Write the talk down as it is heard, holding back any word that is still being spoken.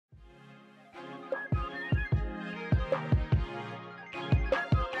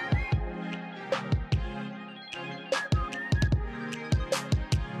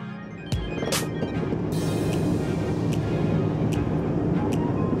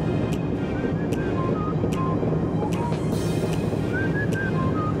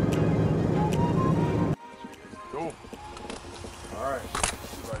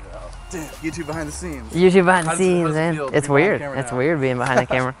YouTube behind the scenes. YouTube behind the scenes, man. It's weird. It's weird being behind the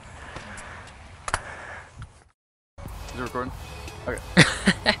camera. Is it recording? Okay.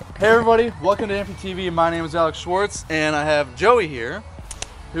 Hey everybody, welcome to Amputee TV. My name is Alex Schwartz, and I have Joey here.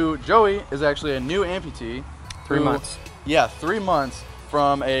 Joey is actually a new amputee. 3 months. Yeah, 3 months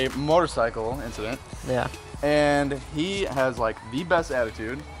from a motorcycle incident. Yeah. And he has like the best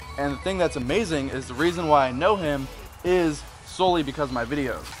attitude. And the thing that's amazing is the reason why I know him is solely because of my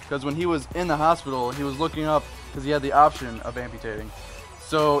videos. Because when he was in the hospital, he was looking up, because he had the option of amputating.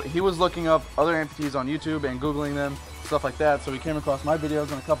 So he was looking up other amputees on YouTube and Googling them, stuff like that. So he came across my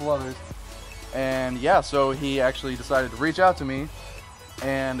videos and a couple others. And yeah, so he actually decided to reach out to me.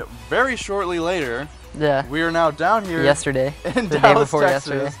 And very shortly later, yeah, we are now down here yesterday, in the Dallas, day before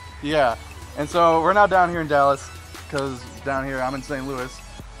Texas. yesterday. Yeah, and so we're now down here in Dallas because down here I'm in St. Louis.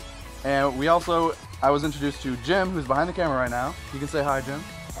 And I was introduced to Jim, who's behind the camera right now. You can say hi, Jim.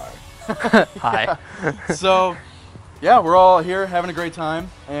 Hi. Hi. So, yeah, we're all here having a great time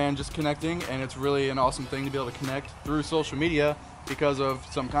and just connecting, and it's really an awesome thing to be able to connect through social media because of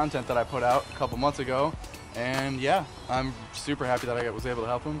some content that I put out a couple months ago. And yeah, I'm super happy that I was able to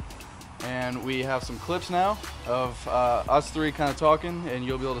help him. And we have some clips now of us three kind of talking, and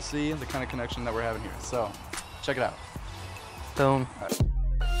you'll be able to see the kind of connection that we're having here. So, check it out. Boom.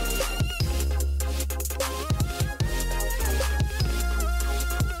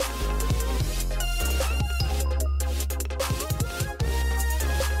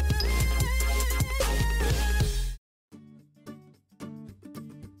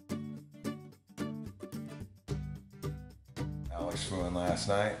 Alex flew in last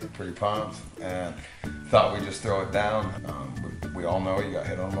night, pretty pumped, and thought we'd just throw it down. We all know you got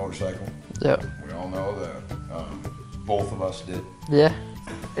hit on a motorcycle. Yep. We all know that both of us did. Yeah.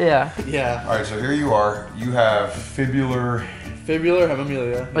 Yeah. Yeah. All right, so here you are. You have fibular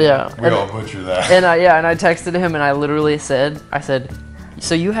hemimelia. Yeah. We all butcher that. And I texted him and I literally said,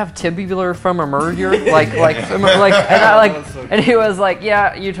 so you have tibular femur, and he was like,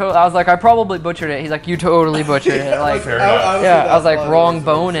 yeah, you totally. I was like, I probably butchered it. He's like, you totally butchered it. Like, yeah, I was like, wrong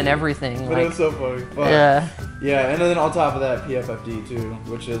bone and everything. But like, it was so funny. But yeah. Yeah, and then on top of that, PFFD too,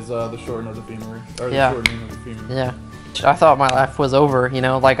 which is the shortening of the femur, or the shortening of the femur. Yeah. I thought my life was over, you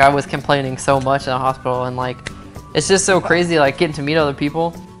know, like I was complaining so much in the hospital, and like, it's just so crazy, like getting to meet other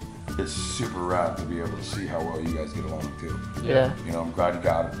people. It's super rad to be able to see how well you guys get along too. Yeah. You know, I'm glad you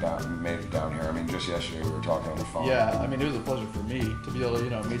got it down, you made it down here. I mean, just yesterday we were talking on the phone. Yeah, I mean, it was a pleasure for me to be able to,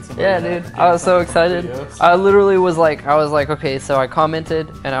 meet somebody. Yeah, dude, I was so excited. I literally was like, okay, so I commented,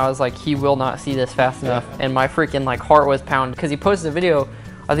 and I was like, he will not see this fast enough, and my freaking like heart was pounding, because he posted a video,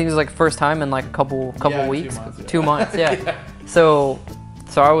 I think it was like first time in like a couple weeks, 2 months, yeah. Yeah. So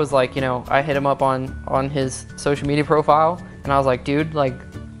I was like, I hit him up on his social media profile, and I was like, dude, like,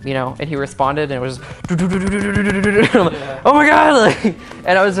 and he responded, and it was oh my god, like,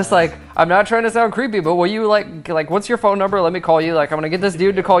 and I was just like, I'm not trying to sound creepy, but will you like what's your phone number? Let me call you. Like, I'm gonna get this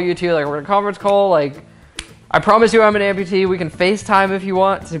dude to call you too. Like, we're gonna conference call. Like, I promise you I'm an amputee. We can FaceTime if you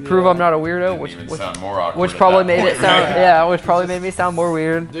want to prove I'm not a weirdo, which probably made it sound which probably made me sound more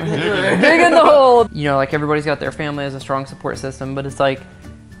weird. Dig in the hole. Like everybody's got their family as a strong support system, but it's like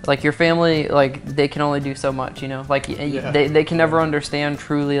your family, like they can only do so much, like they can never understand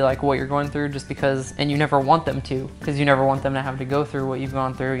truly like what you're going through, just because, and you never want them to, because you never want them to have to go through what you've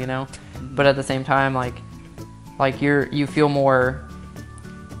gone through, but at the same time, like you feel more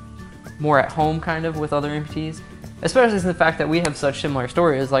at home kind of with other amputees, especially in the fact that we have such similar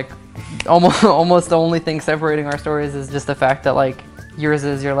stories. Like almost the only thing separating our stories is just the fact that like yours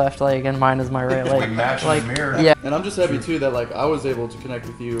is your left leg and mine is my right leg. We match in the mirror. Yeah. And I'm just happy too that like I was able to connect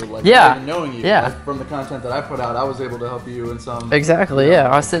with you, like even knowing you. Yeah. Like, from the content that I put out, I was able to help you in some. Exactly. Yeah.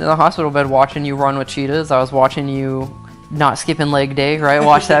 I was sitting in the hospital bed watching you run with cheetahs. I was watching you not skipping leg day, right?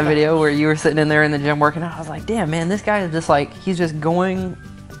 Watch that video where you were sitting in there in the gym working out. I was like, damn, man, this guy is just like, he's just going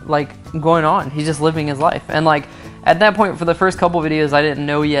on. He's just living his life. And like at that point, for the first couple videos, I didn't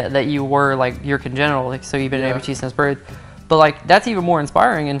know yet that you were like, you're congenital. Like, so you've been an amputee since birth. But like that's even more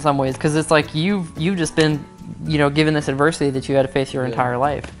inspiring in some ways, because it's like you've just been, given this adversity that you had to face your entire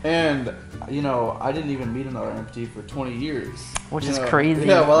life. And I didn't even meet another amputee for 20 years, which is crazy.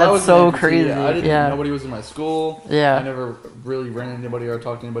 Yeah, well, that's so crazy. I didn't. Nobody was in my school. Yeah. I never really ran into anybody or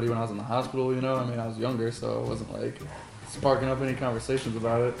talked to anybody when I was in the hospital. I mean, I was younger, so it wasn't like sparking up any conversations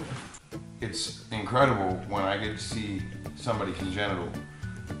about it. It's incredible when I get to see somebody congenital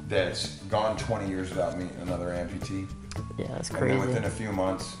that's gone 20 years without meeting another amputee. Yeah, that's And crazy. then within a few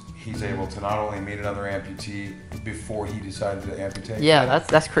months, he's able to not only meet another amputee before he decided to amputate. Yeah,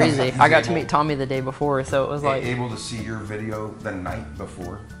 that's crazy. He's I got to able- meet Tommy the day before, so it was like, able to see your video the night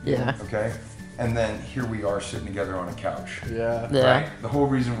before. Yeah. Okay. And then here we are sitting together on a couch. Yeah. Yeah. Right? The whole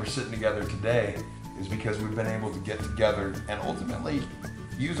reason we're sitting together today is because we've been able to get together and ultimately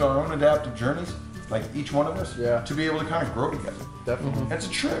use our own adaptive journeys, like each one of us, Yeah. to be able to kind of grow together. Definitely. It's a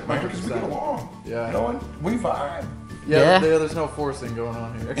trip, man, because we get 100%. along. Yeah. You know what? We vibe. Yeah, Yeah. there's no forcing going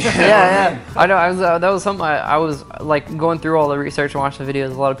on here. yeah. I know. That was something I was like going through all the research and watching the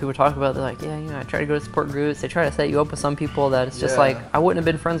videos. A lot of people talk about. They're like, yeah, you know, I try to go to support groups. They try to set you up with some people that it's just Yeah. like I wouldn't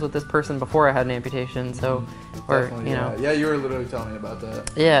have been friends with this person before I had an amputation. So, or Definitely, you know, yeah, you were literally telling me about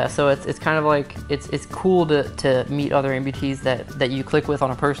that. yeah. So it's kind of like it's cool to meet other amputees that you click with on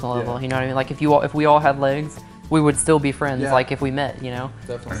a personal level. Yeah. You know what I mean? Like if we all had legs, we would still be friends. Yeah. Like if we met, you know.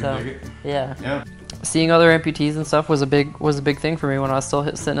 Definitely. So Dig it? yeah. Yeah. Seeing other amputees and stuff was a big thing for me when I was still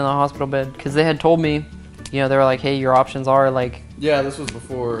sitting in the hospital bed, because they had told me, you know, they were like, hey, your options are like, Yeah, this was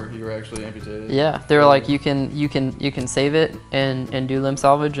before you were actually amputated. yeah, they were like, you can save it and do limb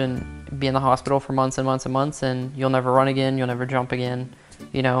salvage and be in the hospital for months and months and months, and you'll never run again, you'll never jump again,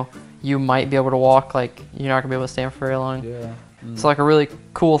 you know, you might be able to walk, like you're not gonna be able to stand for very long. Yeah. So like a really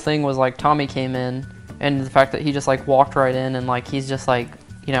cool thing was like Tommy came in, and the fact that he just like walked right in and like he's just like,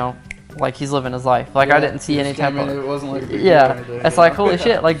 you know, like he's living his life. Like I didn't see any type of, It wasn't like a big deal or yeah, anything, it's you like know? holy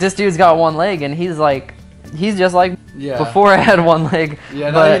shit, like this dude's got one leg and he's just like Yeah. before I had one leg. Yeah,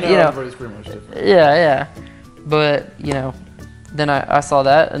 now but you know everybody's pretty much different. yeah. But you know, then I saw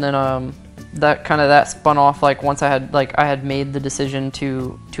that, and then that spun off like once I had made the decision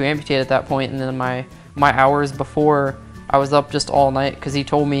to amputate at that point, and then my hours before I was up just all night because he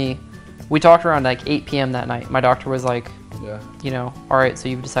told me, we talked around like 8 p.m. that night. My doctor was like, Yeah. you know, all right, so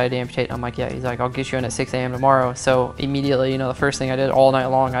you've decided to amputate. I'm like, yeah. He's like, I'll get you in at 6 a.m. tomorrow. So immediately, you know, the first thing I did all night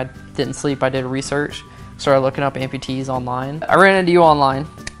long, I didn't sleep. I did research, started looking up amputees online. I ran into you online,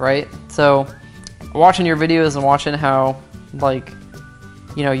 right? So watching your videos and watching how, like,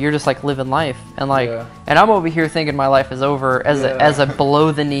 you know, you're just like living life, and like, Yeah. and I'm over here thinking my life is over as Yeah. as a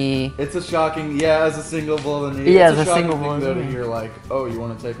below the knee. It's a shocking, as a single blow in the knee. Yeah, it's as a shocking single thing, blow in the though, to knee. hear like, oh, you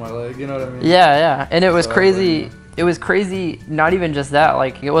want to take my leg? You know what I mean? Yeah, and it was So, crazy. like- It was crazy. Not even just that.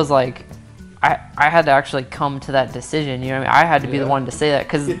 Like it was like, I had to actually come to that decision. You know what I mean? I had to be the Yeah. one to say that,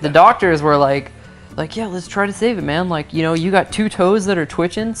 because the doctors were like, yeah, let's try to save it, man. Like, you know, you got 2 toes that are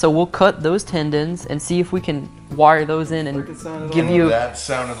twitching, so we'll cut those tendons and see if we can wire those in and Reconcile it give all. you. That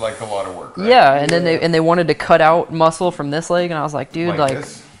sounded like a lot of work, right? Yeah, and then they wanted to cut out muscle from this leg, and I was like, dude, like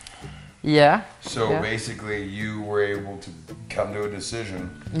this. yeah, So yeah. basically, you were able to come to a decision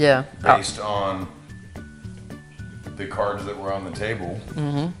yeah. based on the cards that were on the table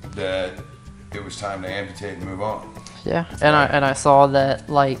that it was time to amputate and move on. Yeah, and I saw that,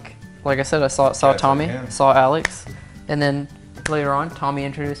 like I said, I saw That's Tommy, okay. saw Alex, and then later on Tommy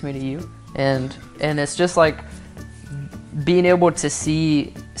introduced me to you, and it's just like being able to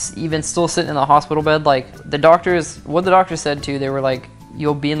see, even still sitting in the hospital bed, like what the doctors said too, they were like,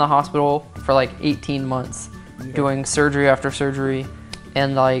 you'll be in the hospital for like 18 months doing surgery after surgery,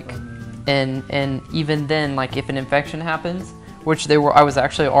 and like and even then, like if an infection happens, which I was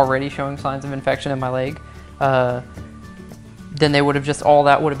actually already showing signs of infection in my leg, then they would have just, all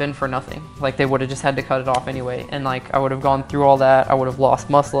that would have been for nothing. Like they would have just had to cut it off anyway, and like I would have gone through all that. I would have lost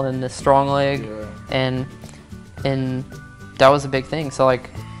muscle in this strong leg, Yeah. and that was a big thing. So like,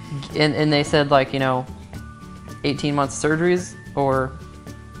 and they said, like, you know, 18 months surgeries or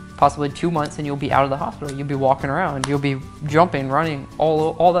possibly 2 months and you'll be out of the hospital. You'll be walking around. You'll be jumping, running,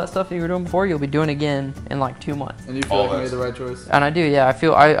 all that stuff that you were doing before. You'll be doing again in like 2 months. And you feel All like you made that's- the right choice? And I do, yeah. I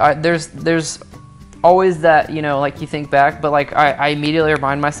feel there's always that, you know, like you think back, but like I immediately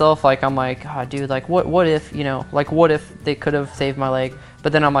remind myself, like I'm like, oh, dude, like what if, you know, like what if they could have saved my leg?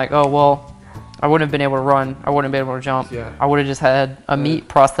 But then I'm like, oh well, I wouldn't have been able to run. I wouldn't have been able to jump. Yeah. I would have just had a meat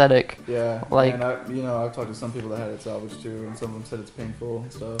prosthetic. Yeah. Like- and I've talked to some people that had it salvaged too, and some of them said it's painful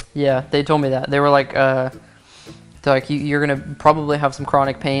and stuff. Yeah, they told me that. They were like, they're like, you're gonna probably have some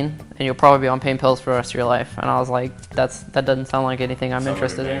chronic pain, and you'll probably be on pain pills for the rest of your life. And I was like, that doesn't sound like anything I'm Sounded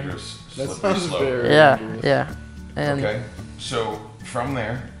interested like a in. dangerous, That slippery sounds slope. very dangerous. Yeah. And Okay, so from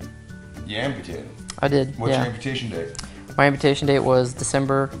there, you amputated. I did. What's yeah. your amputation date? My amputation date was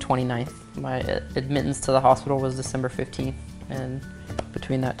December 29th. My admittance to the hospital was December 15th, and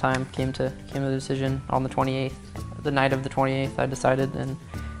between that time came to the decision on the 28th. The night of the 28th, I decided, and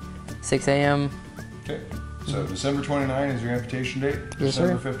 6 a.m. Okay, so December 29 is your amputation date. Yes,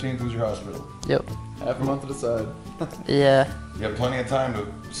 sir. December 15th was your hospital. Yep. Half a month at a side. Yeah. You had plenty of time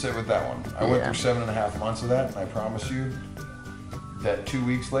to sit with that one. I went through 7.5 months of that, and I promise you that 2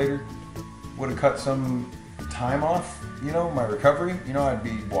 weeks later would have cut some time off, you know, my recovery. You know, I'd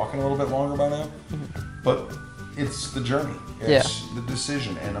be walking a little bit longer by now. But it's the journey. It's the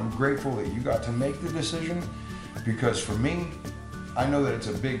decision. And I'm grateful that you got to make the decision, because for me, I know that it's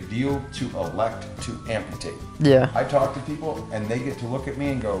a big deal to elect to amputate. Yeah. I talk to people and they get to look at me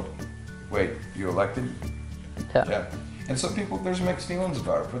and go, wait, you elected? Yeah. And some people, there's mixed feelings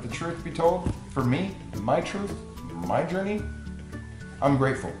about it. But the truth be told, for me, my truth, my journey, I'm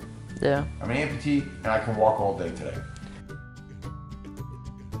grateful. Yeah. I'm an amputee and I can walk all day today.